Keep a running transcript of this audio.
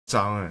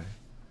张哎、欸，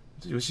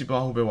这游戏不知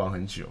道会不会玩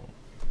很久。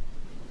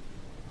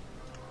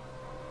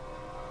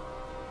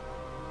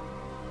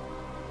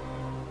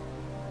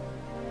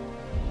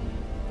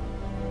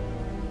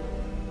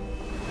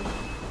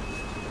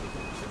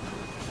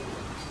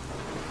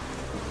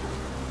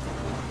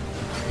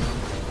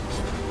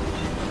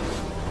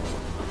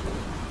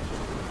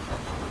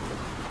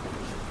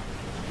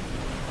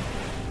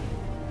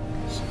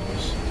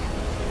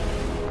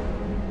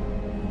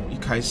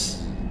开始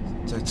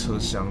在车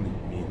厢里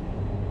面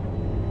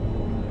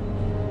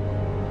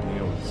没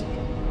有人，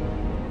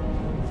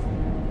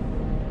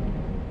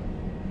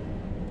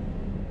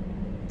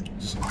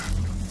什么？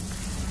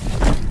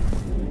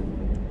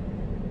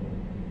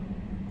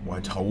我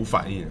还毫无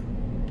反应。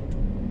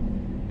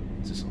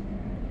这是什么？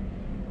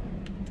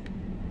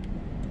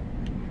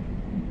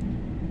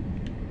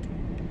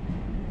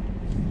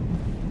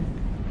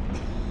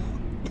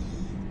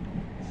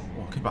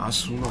哇，可以把它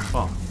书弄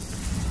爆！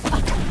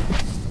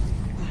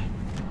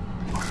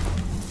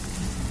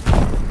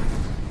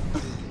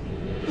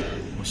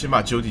先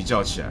把CjEddy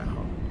叫起来，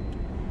好。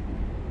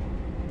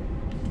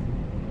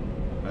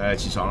哎，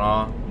起床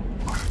了。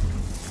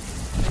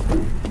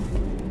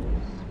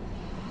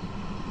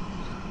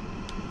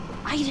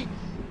Aiden,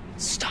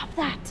 stop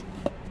that！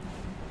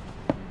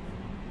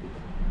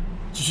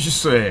 继续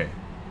睡，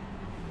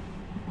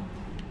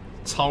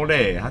超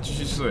累，他继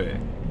续睡，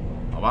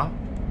好吧？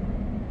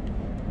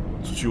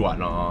出去玩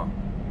了啊！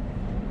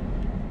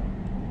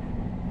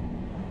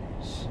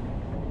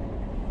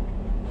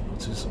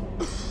这是什么？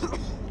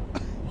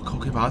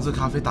我可以把他这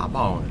咖啡打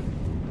爆哎，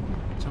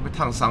这样会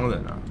烫伤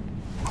人啊！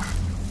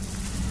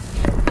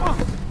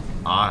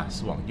啊，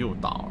是往右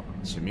倒，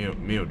前面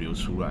没有流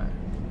出来，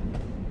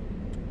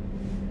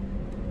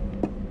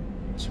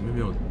前面没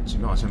有，前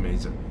面好像没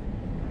整。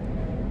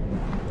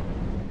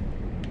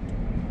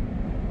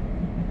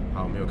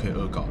好，没有可以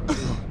恶搞的，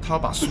他要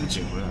把书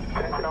捡回来。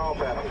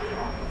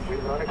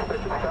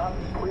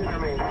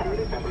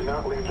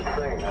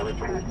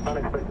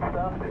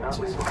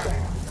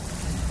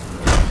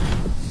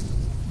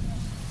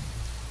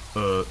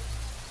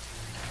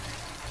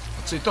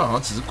这一段好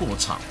像只是过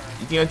场，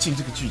一定要进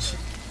这个剧情。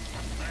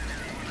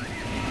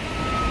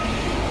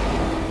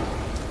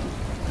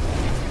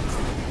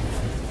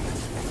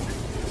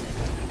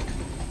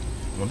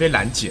我们被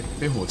拦截，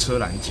被火车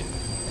拦截，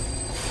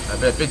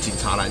被警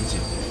察拦截。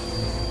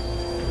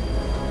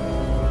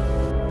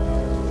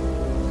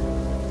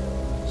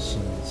现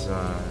在，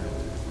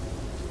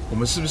我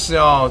们是不是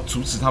要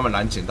阻止他们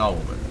拦截到我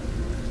们？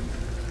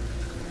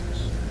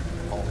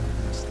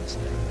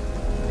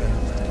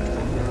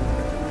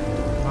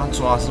他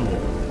抓的是我。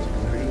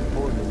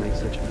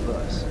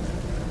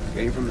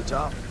Came from the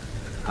top.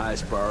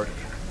 Highest priority.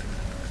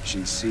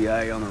 She's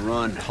CIA on the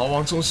run. 逃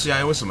亡中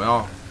CIA 为什么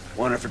要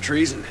Want her for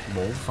treason?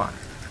 谋反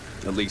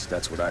At least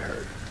that's what I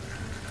heard.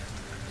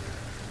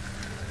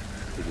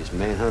 Biggest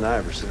manhunt I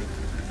ever seen.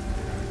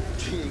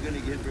 She ain't gonna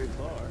get very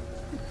far.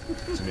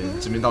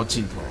 这边到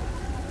尽头。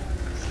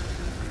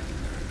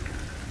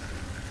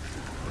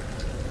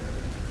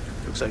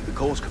Looks like the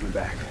coal's coming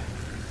back.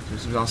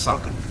 是不是要上？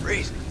 Fucking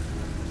freezing.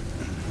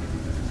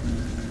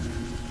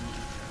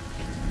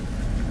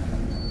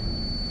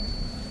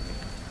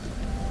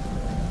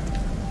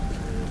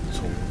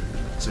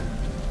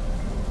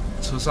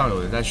 车上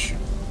有人在巡，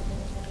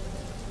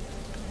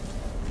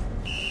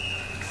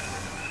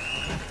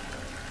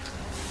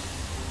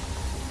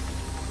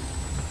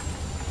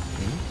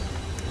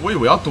我以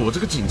为要躲这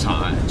个警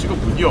察哎，结果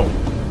不用，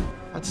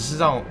他只是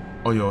让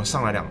哦有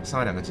上来两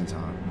个警察。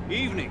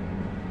Evening,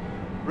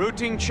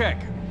 routine check.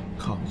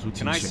 靠 ，routine check.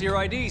 Can I see your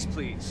IDs,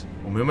 please?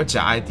 我们有没有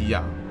假 ID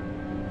啊？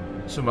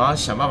所以我们要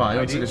想办法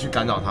用这个去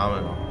干扰他们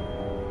哦。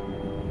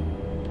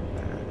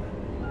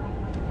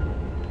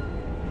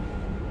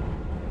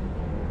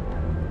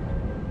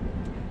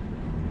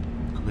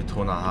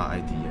偷拿他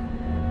ID 耶，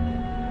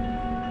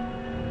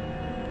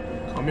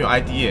他没有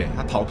ID 耶，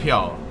他逃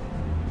票，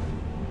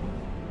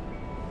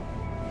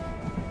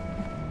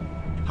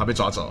他被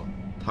抓走，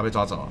他被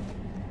抓走，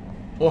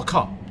我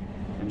靠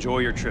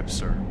Enjoy your trip,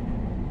 sir.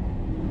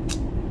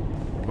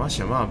 我们要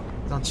想办法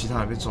让其他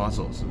人被抓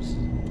走，是不是？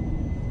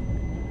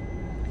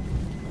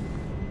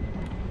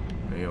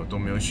没有，都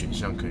没有选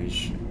项可以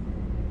选。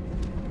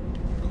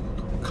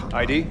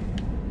ID?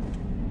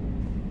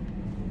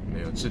 没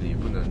有，这里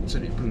不能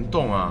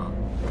动啊！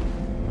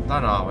完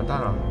蛋了，完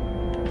蛋了！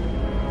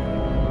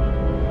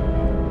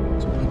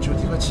怎么办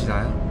？CjEddy快起来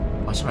啊！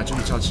啊，先把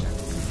CjEddy叫起来！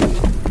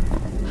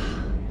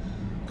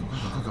赶快！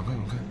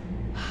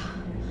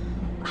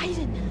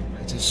 Aiden,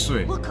 还在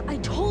睡。 look, I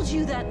told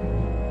you that.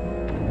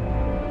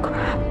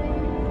 Crap！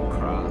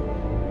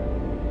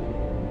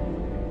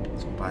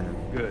 怎么办呢？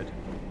 Good.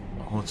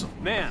 往后走。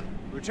 Man,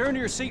 return to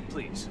your seat,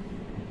 please.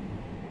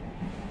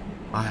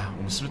 哎呀，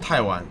我们是不是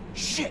太晚？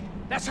 Shit!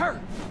 That's her!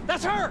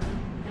 That's her!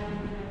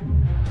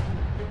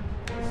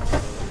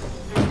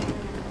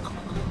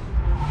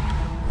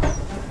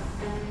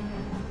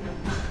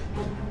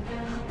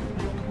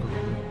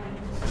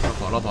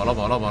 跑了！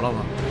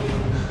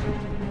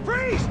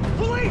 Freeze!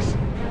 Police!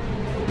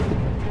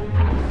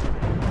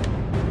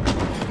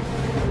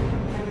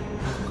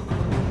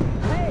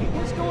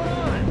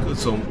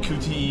 种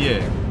QTE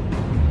耶，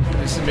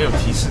还是没有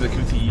提示的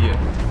QTE 耶。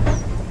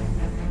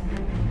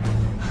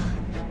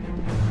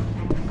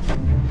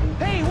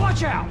Hey,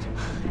 watch out!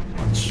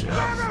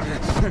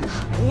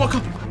 我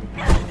靠！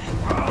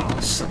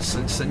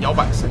神摇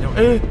摆，神摇！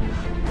哎，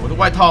我的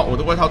外套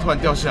突然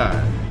掉下来。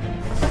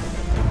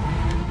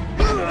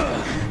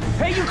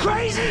Hey, you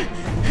crazy!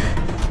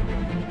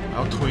 还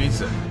要推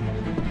着。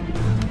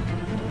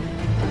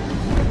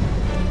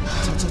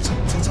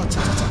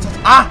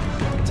啊！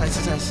再一次！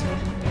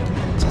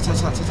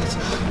擦！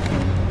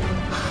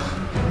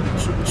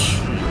出不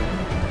去。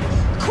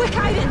Quick,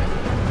 Aiden!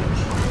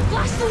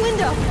 Blast the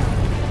window!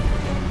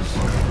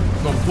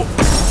 弄破！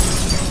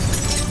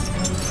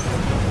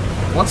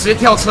我要直接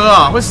跳车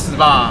啊，会死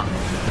吧？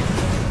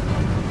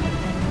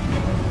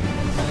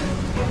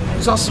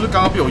不知道是不是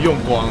刚刚被我用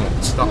光了？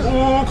不知道。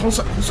哦，狂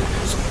甩！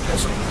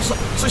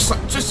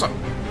最甩！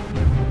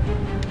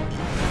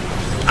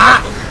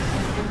啊！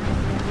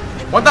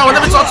完蛋，我那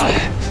边抓住！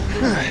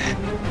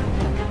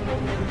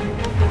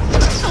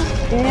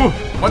哦，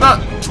完蛋，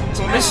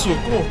怎么没锁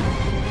过？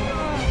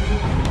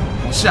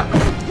往下，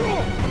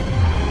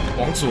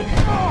往左，往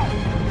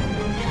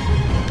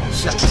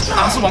下，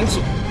啊，是往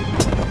左。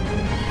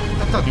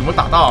他到底有没有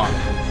打到啊？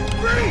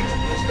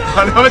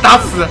啊，你还没打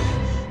死？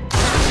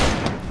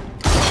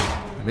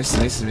没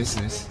死。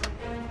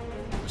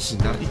不行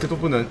啊，一个都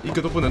不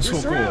能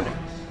错过。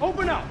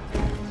Open up!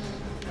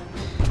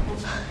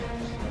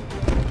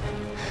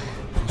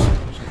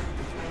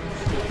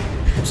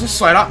 我是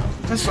甩了，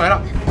再甩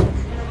了。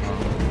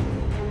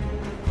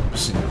不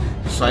行啊，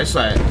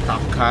甩打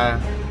不开。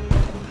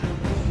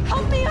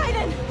Help me,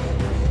 Aiden!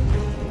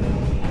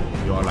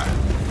 又要来了，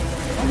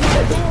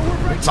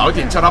早一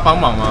点叫他帮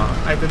忙嘛，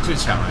艾登最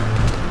强哎。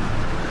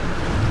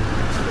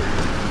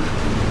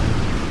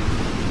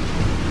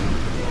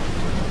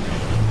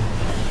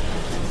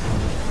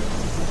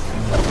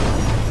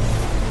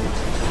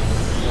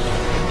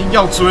硬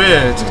要追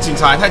哎，这个警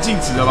察也太尽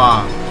职了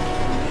吧！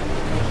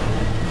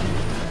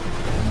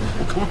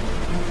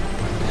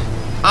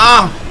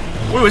啊！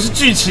我以为是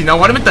剧情啊，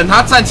我在那边等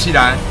他站起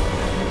来。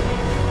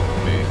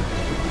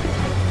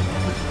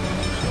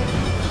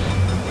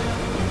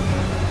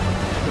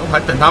我还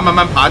等他慢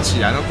慢爬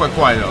起来，那怪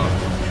怪的。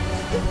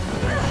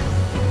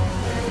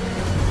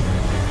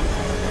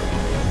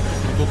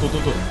躲！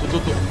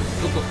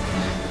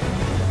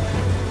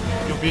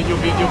右边！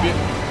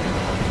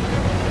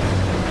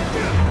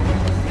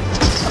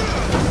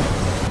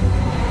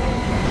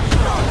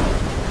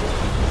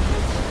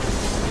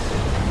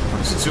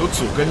是只有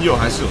左跟右，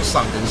还是有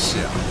上跟下？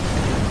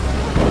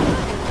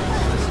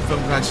还是分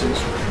不太清楚。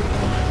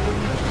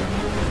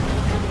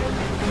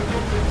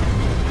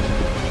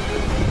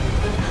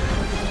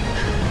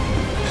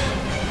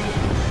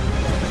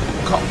我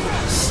靠！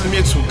四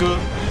面楚歌！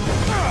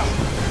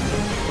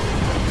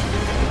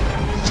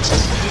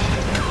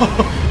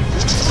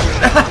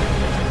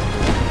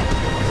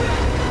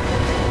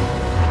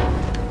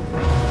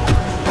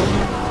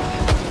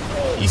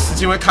一时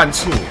间会看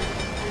错。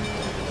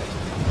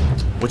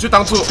我就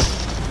当做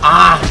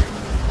啊，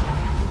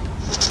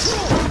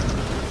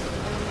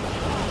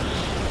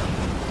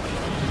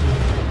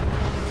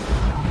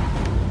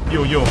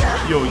右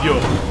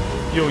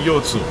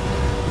左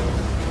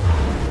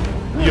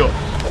右，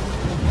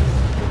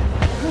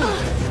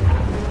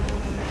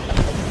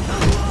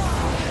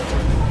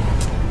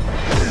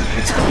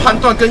这个判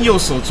断跟右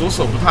手左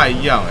手不太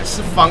一样哎，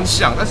是方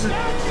向，但是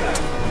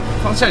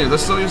方向有的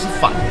时候又是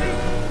反的。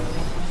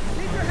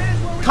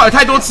靠，也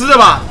太多只了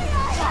吧！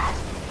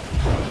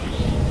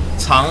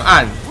长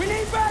按。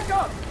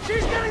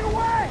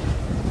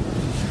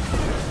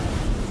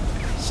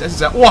现在是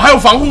这样，哇，还有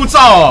防护罩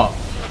哦！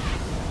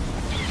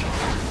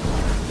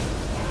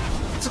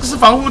这个是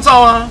防护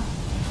罩啊！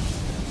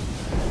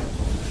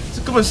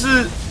这根本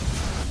是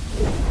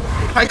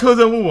骇客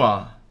任务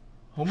啊，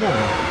好猛啊！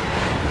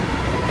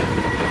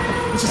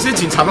而且这些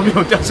警察都没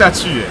有掉下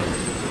去，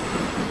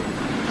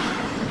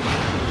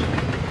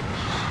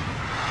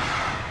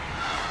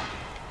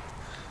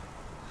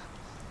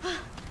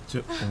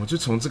我们就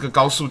从这个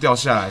高速掉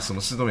下来，什么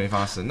事都没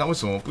发生。那为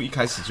什么不一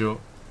开始就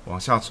往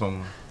下冲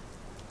呢？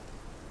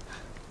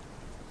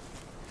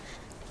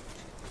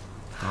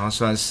然后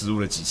虽然失误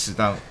了几次，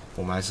但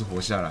我们还是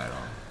活下来了。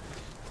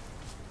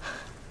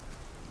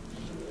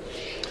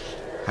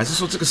还是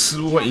说这个失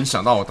误会影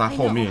响到我在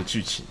后面的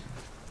剧情？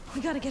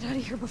刚刚那个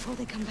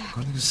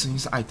声音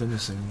是艾登的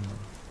声音吗？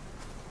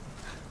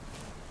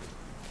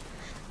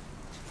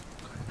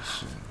看一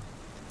下。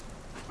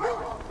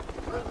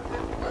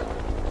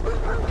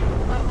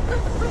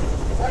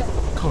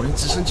靠，连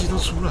直升机都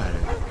出来了，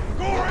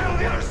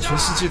全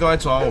世界都在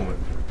抓我们。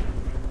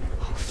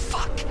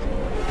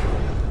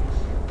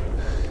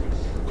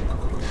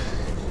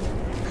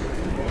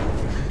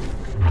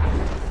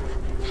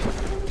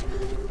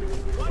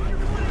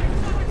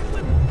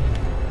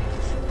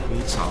非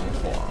常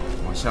滑，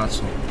往下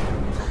冲，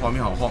画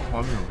面好晃，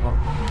画面好晃。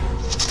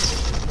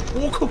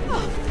我靠！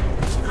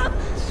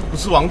不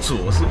是往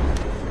左，是。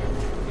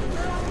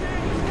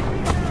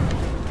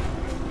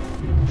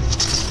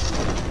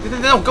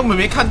但我根本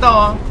没看到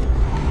啊！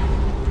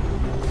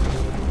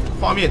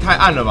画面也太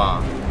暗了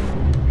吧！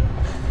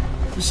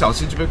不小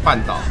心就被绊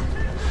倒。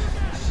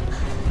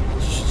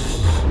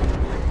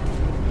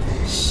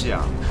下，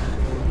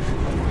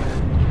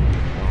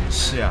往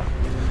下，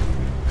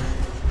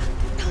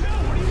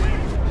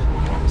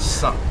往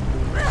上。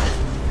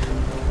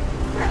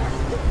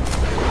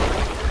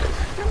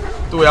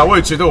对啊，我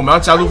也觉得我们要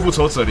加入复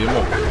仇者联盟。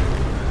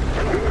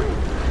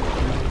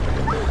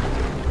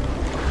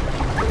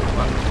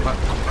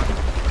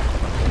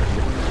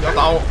不要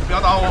打我！不要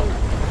打我！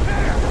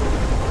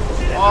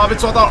哇，被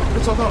抓到了！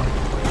被抓到了！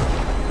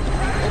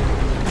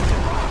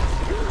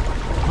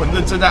我很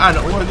认真在按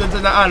了，我很认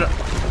真在按了，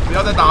不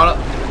要再打了！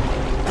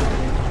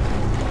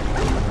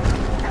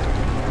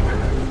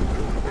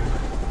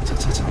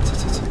擦！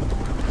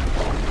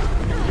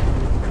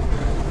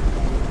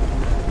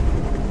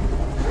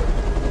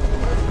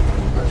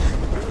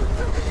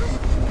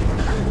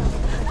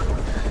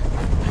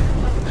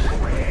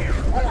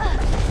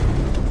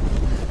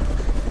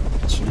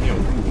前面有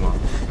路吗？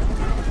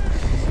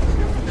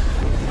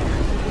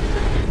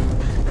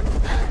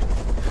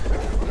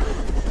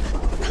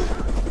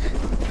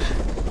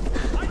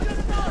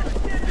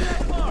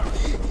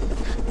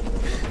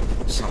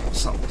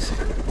上！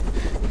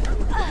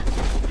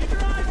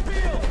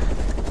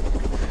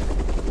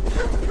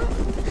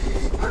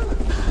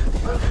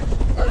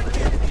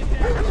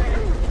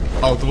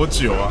跑多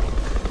久啊？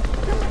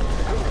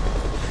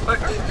哎！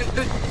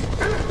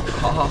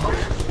好！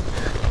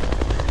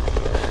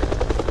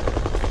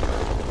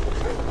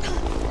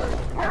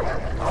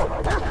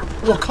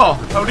我靠，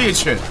还有猎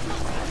犬！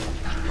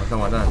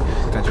完蛋，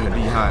感觉很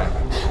厉害，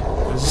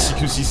这是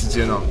CQC 时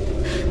间哦。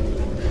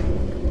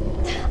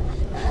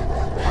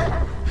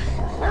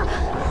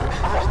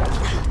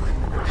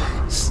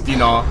死定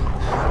了！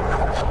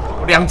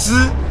两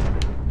只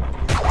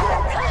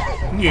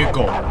虐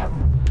狗，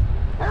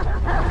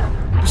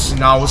不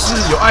行啊！我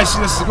是有爱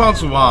心的实况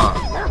主啊，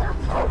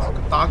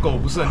打狗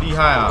不是很厉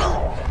害啊。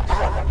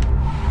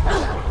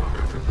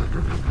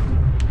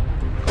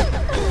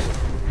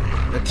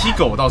踢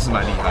狗倒是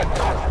蛮厉害的，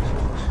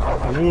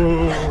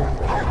哦，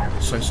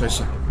帅！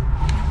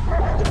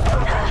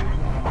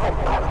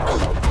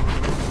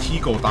踢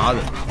狗达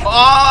人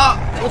啊！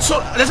我错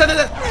了，等下！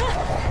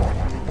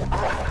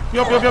不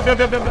要！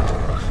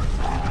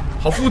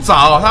好复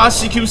杂哦，他要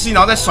CQC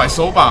然后再甩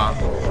手把。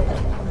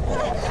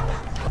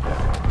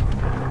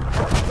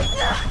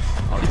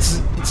好，一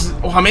只，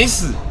我还没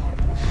死，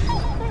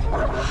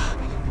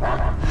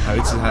还有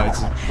一只。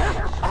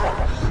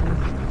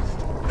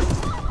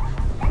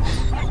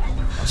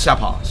吓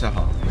跑，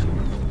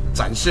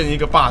展现一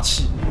个霸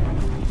气。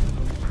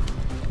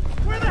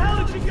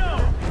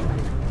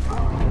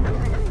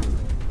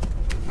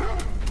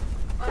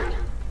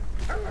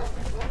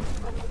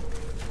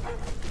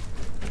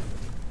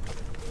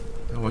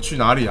我去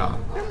哪里啊？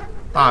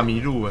大迷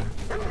路哎！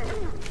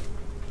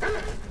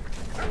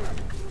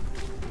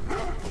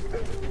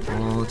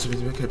哦，这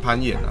边可以攀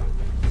岩啊。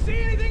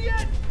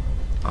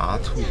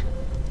R2，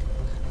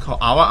 靠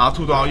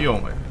R1、R2 都要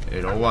用哎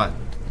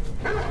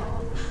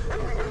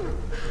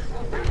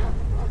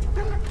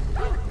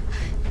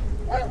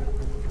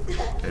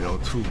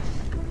 ，L1。L2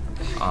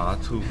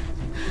 R2 擦！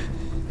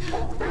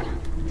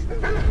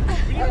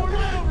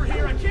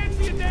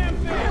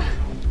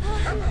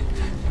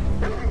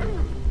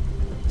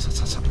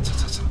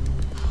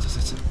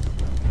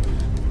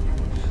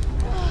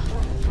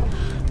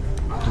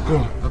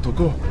要躲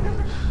过！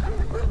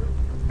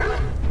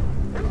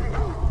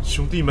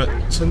兄弟们，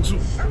撑住！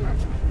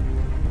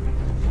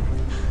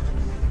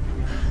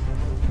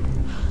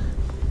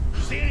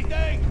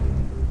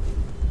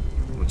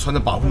我们穿着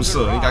保护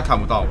色，应该看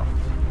不到吧？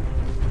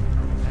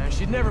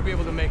 She'd never be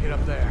able to make it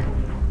up there.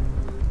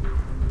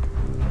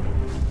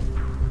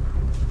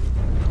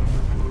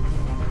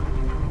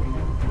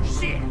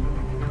 Shit!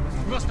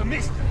 Must have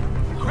missed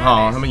him. 很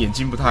好，他们眼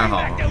睛不太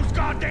好。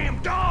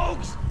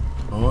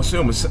哦，所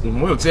以我们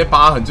有这些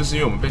疤痕，就是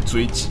因为我们被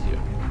追击了。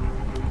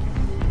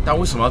但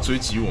为什么要追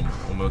击我们？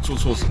我们有做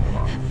错什么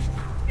吗？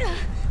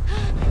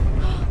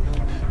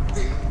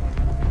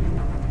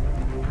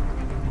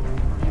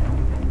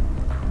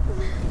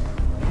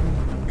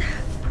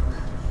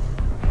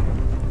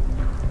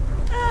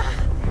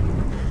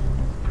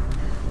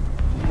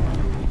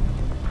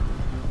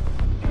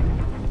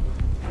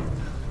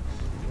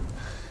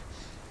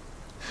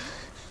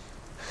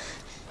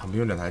旁边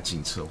有两台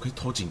警车，我可以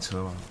偷警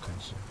车吗？看一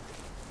下，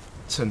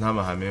趁他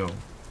们还没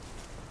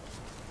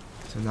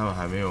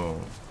有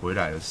回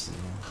来的时候。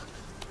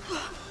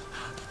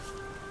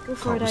Go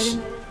for it, Aiden.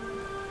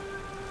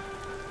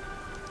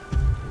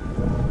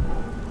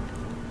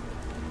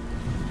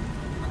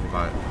 可以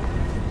把它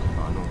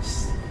弄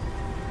死。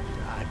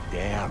God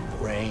damn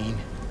rain.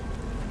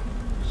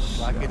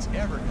 Like it's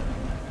ever gonna.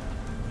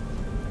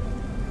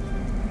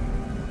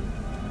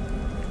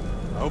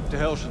 I hope to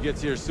hell she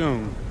gets here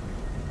soon.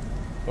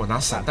 我拿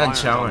散弹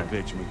枪哎！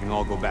 We can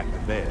all go back to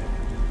bed.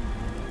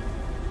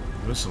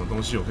 有没有什么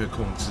东西我可以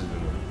控制的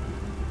呢？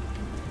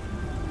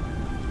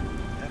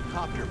 That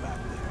copter back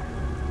there.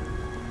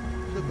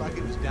 Looked like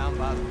it was down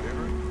by the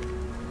river.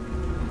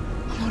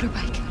 A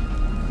motorbike.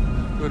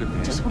 Could have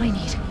been. Just what I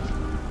need.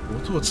 摩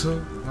托车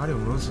哪里有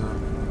摩托车啊？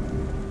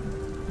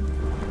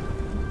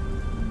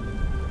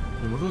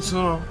有摩托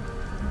车吗？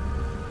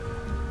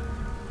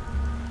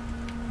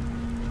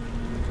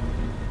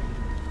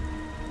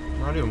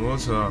哪里有摩托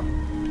车啊？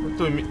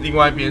对面另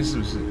外一边是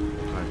不是？我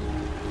看一下。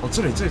哦，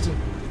这里。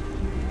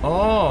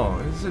哦，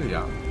是这里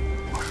啊。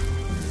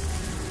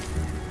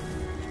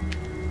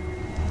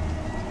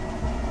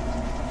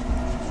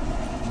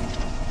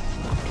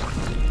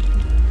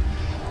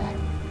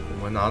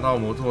我们拿到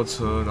摩托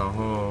车，然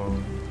后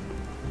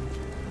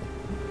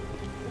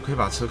我可以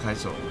把车开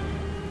走，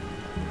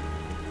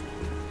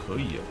可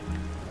以啊。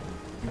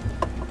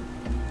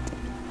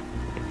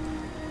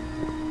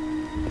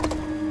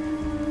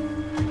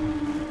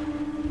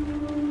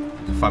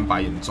翻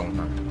白眼的状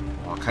态，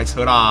哇，开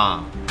车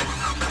啦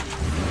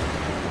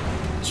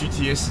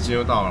 ！GTA 时间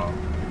又到了。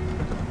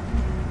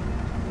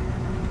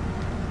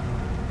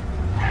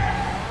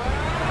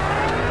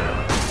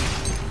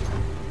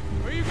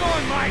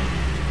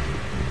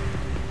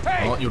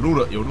哦，有路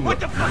了，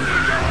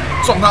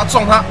撞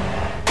他！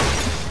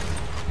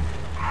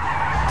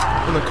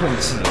不能控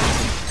制，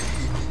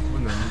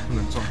不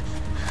能撞。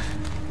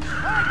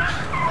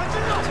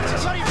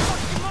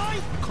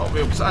靠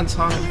背，我不是按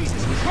叉。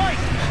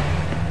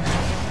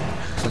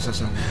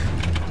上，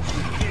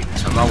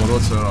抢到摩托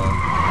车了！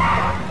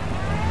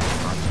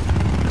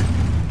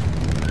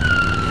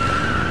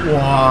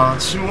哇，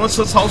骑摩托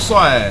车超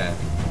帅哎！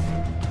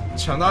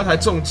抢到一台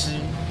重机。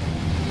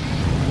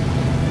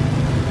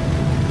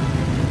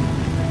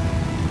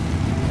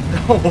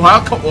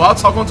我要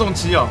操控重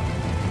机哦，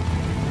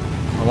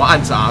我要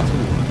按着 R2，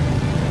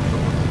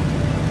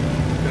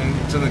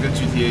 真的跟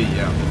GTA 一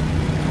样。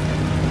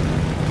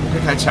我可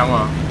以开枪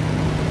吗？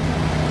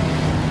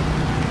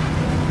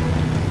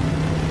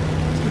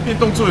这个变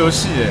动作游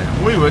戏耶，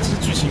我以为这是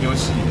剧情游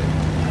戏耶，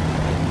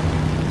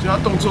就它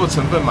动作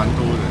成分蛮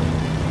多的，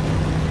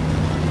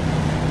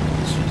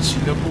剧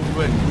情的部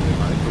分也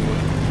蛮多的，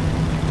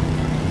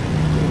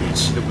跟我预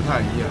期的不太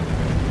一样。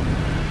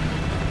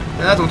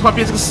大家怎么突然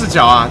变这个视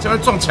角啊？这样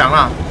会撞墙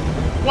啊！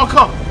我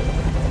靠！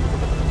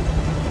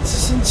直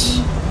升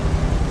机！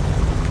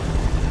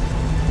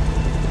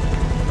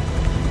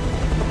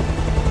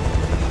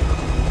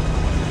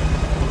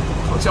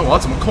好像我要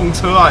怎么控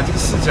车啊？你这个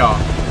视角！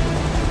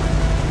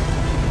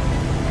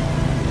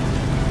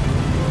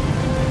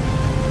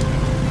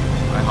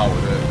还好我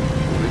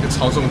的一个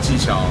操纵技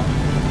巧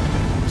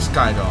是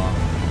盖的哦。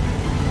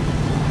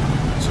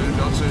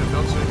不要追！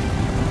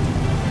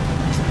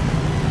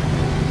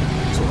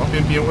走到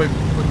边边会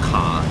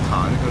卡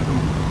那个路，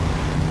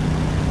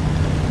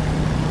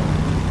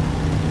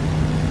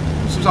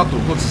是不是要躲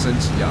过直升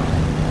机啊？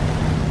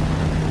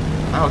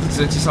还好这直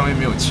升机上面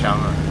没有枪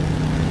啊，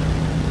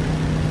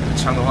有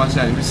枪的话现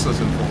在已经被射成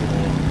蜂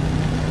窝。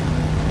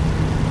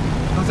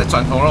他再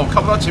转头了，我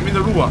看不到前面的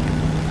路啊！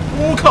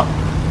我靠，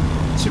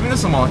前面的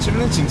什么？前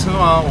面的警车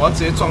吗？我要直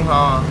接撞他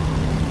啊！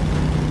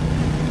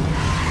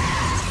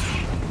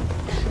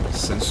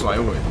神甩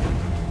尾！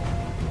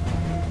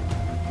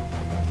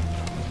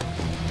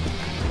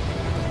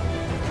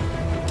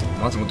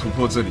我要怎么突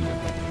破这里？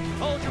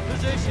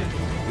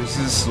就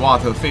是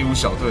SWAT废物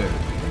小队，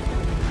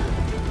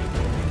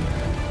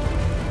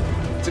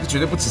这个绝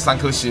对不止3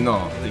颗星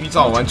哦！依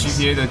照我玩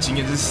GTA 的经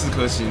验，这是4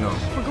颗星哦。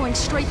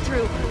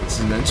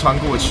只能穿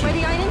过去。我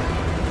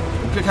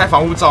们可以开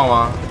防护罩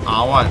吗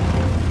 ？R1、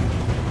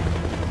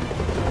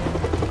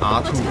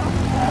R2。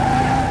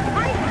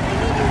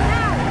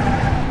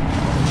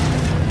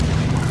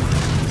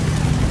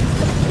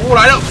我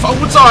来了，防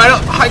护罩来了，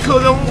骇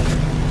客任务。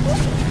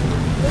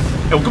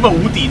我根本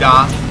无敌的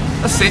啊！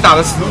那谁打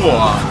得死我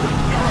啊？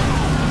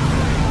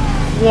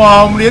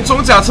哇，我们连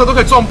装甲车都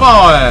可以撞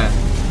爆哎！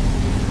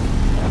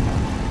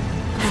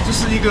这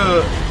是一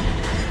个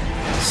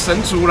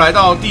神族来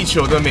到地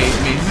球的每日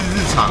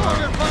日常啊！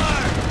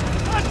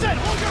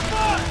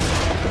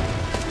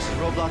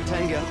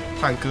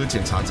探戈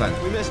检查站。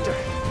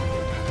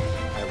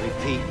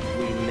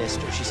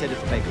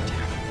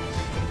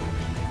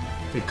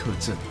贝克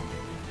镇。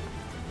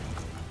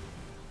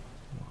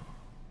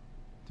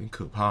有点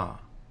可怕啊。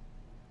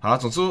好了，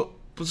总之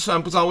虽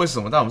然不知道为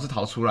什么，但我们是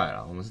逃出来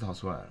了，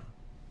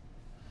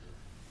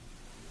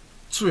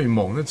最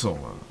猛那种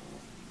啊！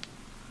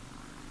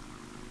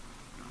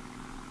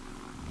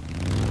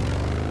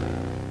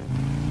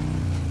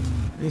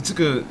这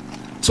个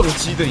重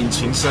机的引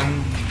擎声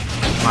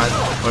蛮……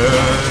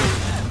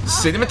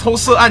谁那边偷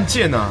射按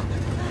键啊？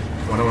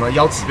完了，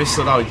腰子被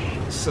射到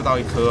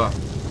一颗啊！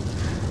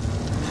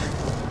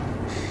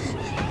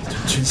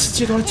全世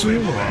界都在追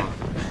我啊！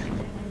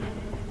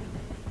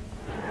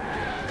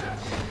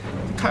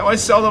开玩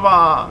笑的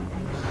吧？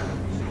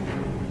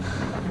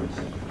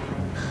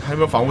还有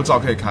没有防护罩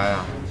可以开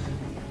啊？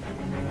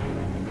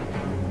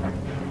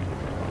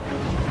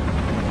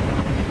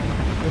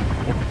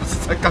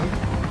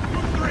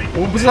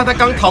我们不是才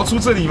刚逃出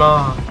这里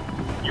吗？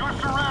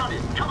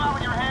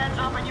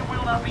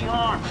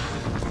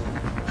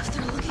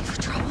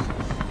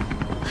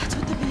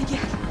 get.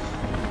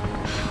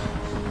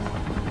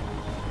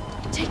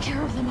 Take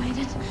care of them,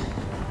 Aiden.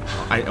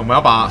 哎，我们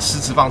要把狮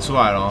子放出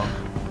来了，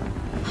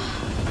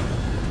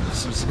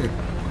是不是可以？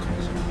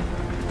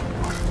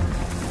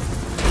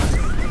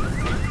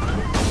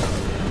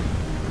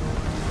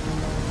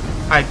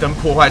艾登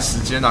破坏时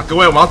间啊！各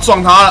位，我们要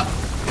撞他了。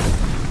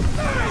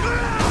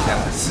2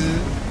只，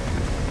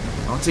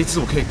然后这只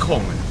我可以控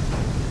哎，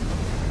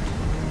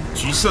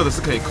橘色的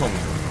是可以控的。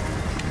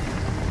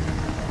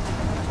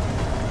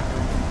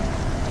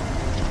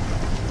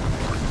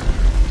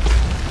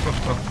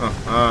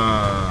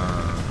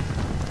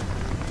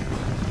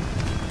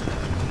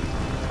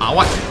啊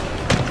万！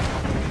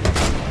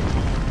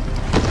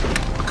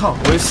靠，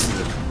我也死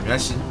了，没关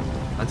系，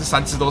啊，这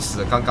3只都死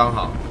了，刚刚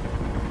好。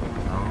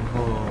然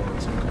后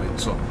这个可以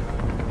撞。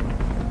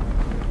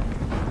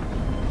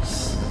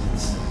10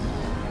只，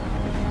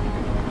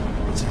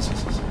行。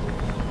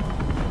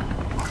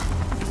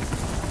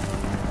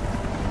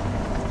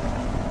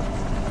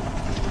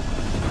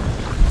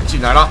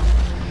进来了。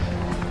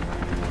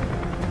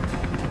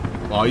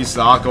不好意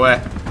思啊，各位，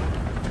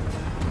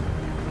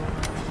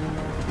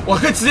我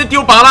可以直接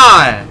丢拔蜡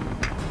哎，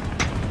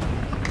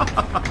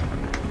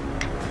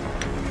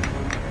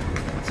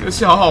这游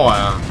戏好好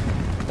玩啊！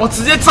我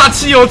直接炸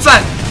汽油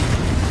弹，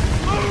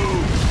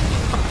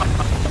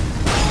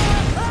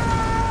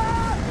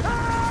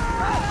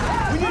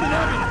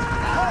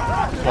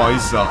不好意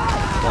思啊，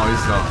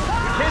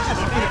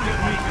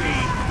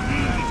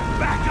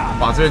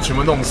把这边全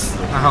部弄死，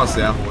看还有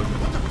谁还活着。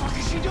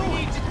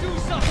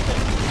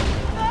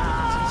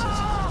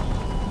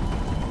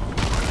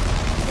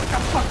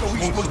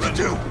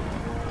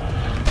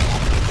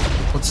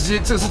我直接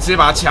这个是直接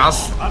把他掐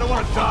死，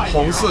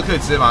红色可以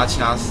直接把他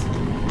掐死。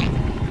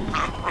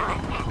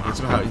我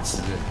这边还有1只，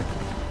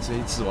这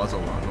1只我要怎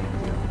么把它弄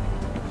掉？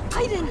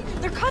 Aiden,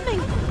 they're coming.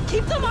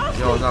 Keep them off.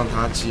 要让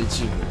他接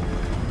近我。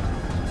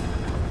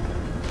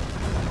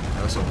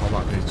还有什么方法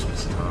可以阻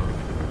止他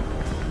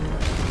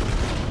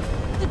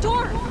The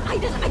door,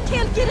 Aiden. I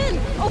can't get in.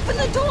 Open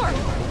the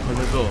door.？Open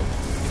the door。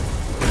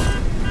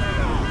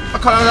啊，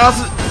看来他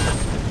是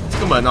这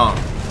个门哦。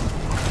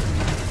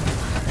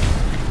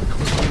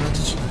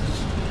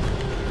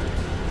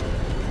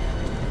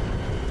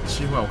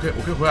切回来，我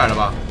可以回来了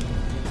吧？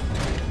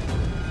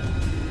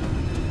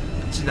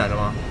进来了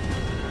吗？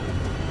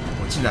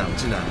我进来了。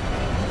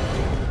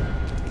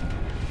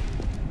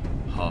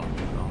好，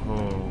然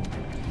后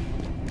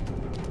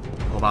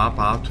我把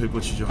它推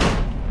过去就好了，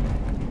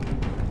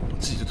我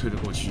自己就推得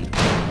过去。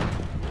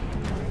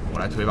我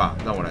来推吧，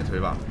让我来推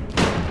吧。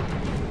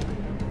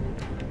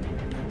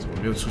怎么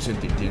没有出现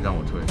点点让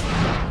我推？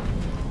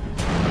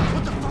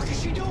 What the fuck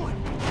is she doing?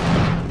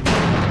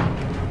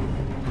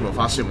 你有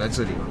发现我们在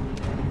这里吗？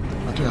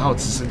啊，对，还有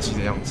直升机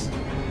的样子。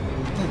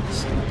但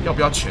要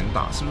不要全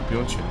打？是不是不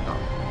用全打？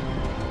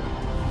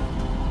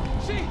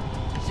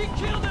 She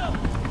killed him.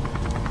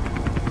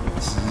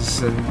 直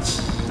升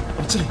机，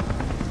哦，这里。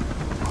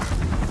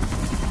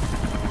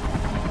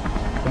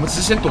我们只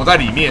是先躲在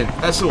里面，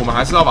但是我们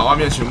还是要把外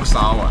面全部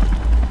杀完。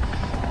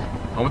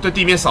我们对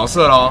地面扫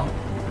射咯。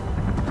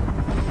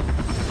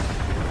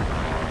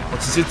我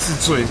直接自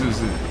坠是不是？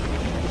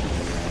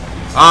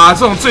啊，这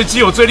种坠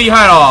机我最厉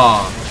害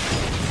了。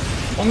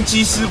 轰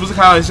机师不是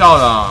开玩笑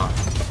的、啊，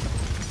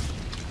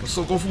我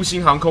受过复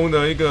兴航空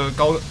的一个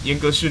严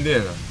格训练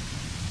了。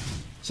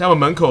现在我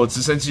们门口有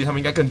直升机，他们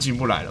应该更进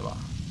不来了吧？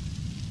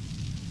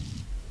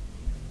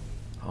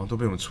好像都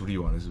被我们处理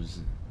完了，是不是？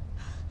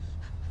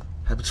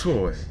还不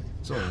错哎，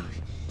这种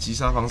击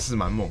杀方式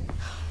蛮猛的。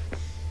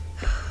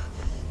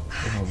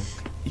哇，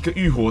一个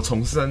浴火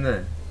重生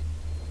哎！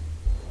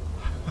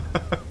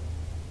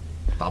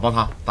打爆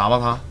他，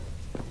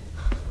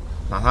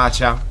拿他的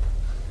枪。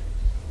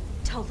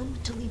 Tell them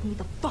to leave me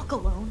the fuck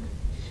alone,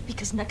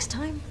 because next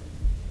time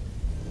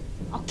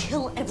I'll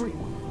kill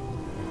everyone.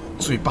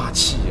 最霸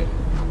气耶，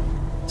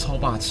超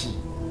霸气！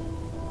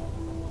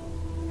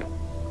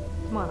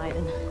 Come on,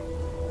 Aiden.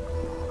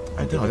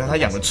 艾登好像他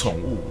养的宠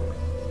物，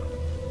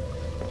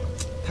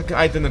他跟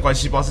艾登的关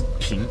系不知道是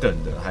平等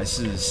的，还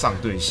是上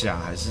对下，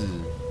还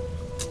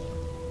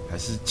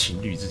是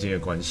情侣之间的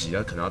关系，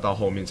那可能要到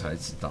后面才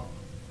知道。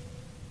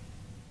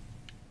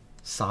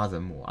杀人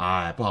魔，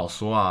哎，不好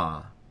说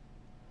啊。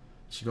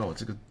 奇怪，我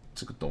这个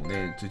抖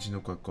内最近都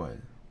怪怪的。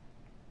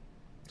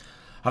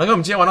好了，那我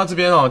们今天玩到这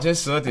边哦，今天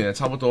12点了，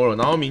差不多了。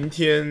然后明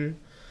天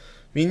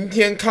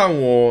看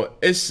我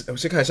我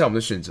先看一下我们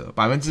的选择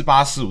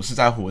，85%是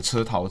在火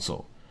车逃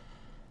走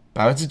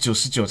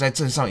，99%在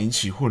镇上引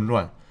起混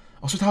乱。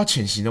哦，所以他有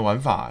潜行的玩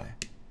法哎。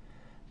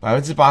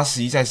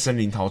81%在森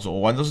林逃走，我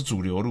玩都是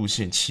主流路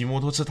线，骑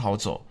摩托车逃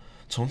走，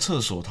从厕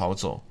所逃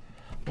走。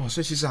哇，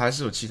所以其实还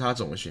是有其他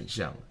种的选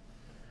项。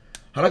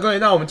 好了，各位，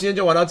那我们今天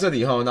就玩到这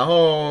里哈，然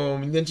后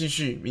明天继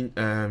续，明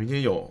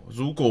天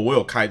如果我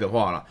有开的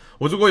话啦，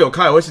我如果有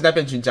开，我会先在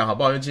变群讲，好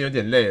不好？因为今天有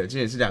点累了，今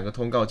天也是2个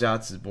通告加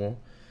直播，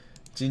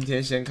今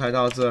天先开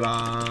到这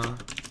啦，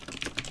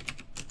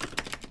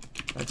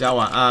大家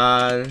晚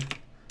安，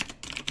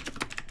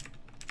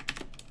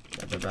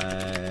拜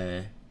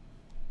拜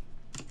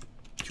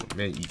，9里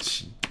面仪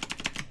器。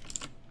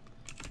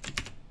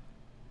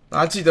大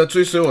家记得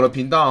追随我的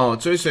频道哦，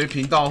追随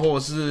频道或者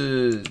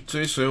是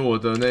追随我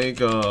的那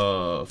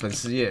个粉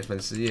丝页，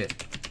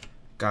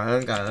感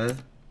恩，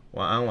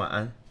晚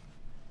安。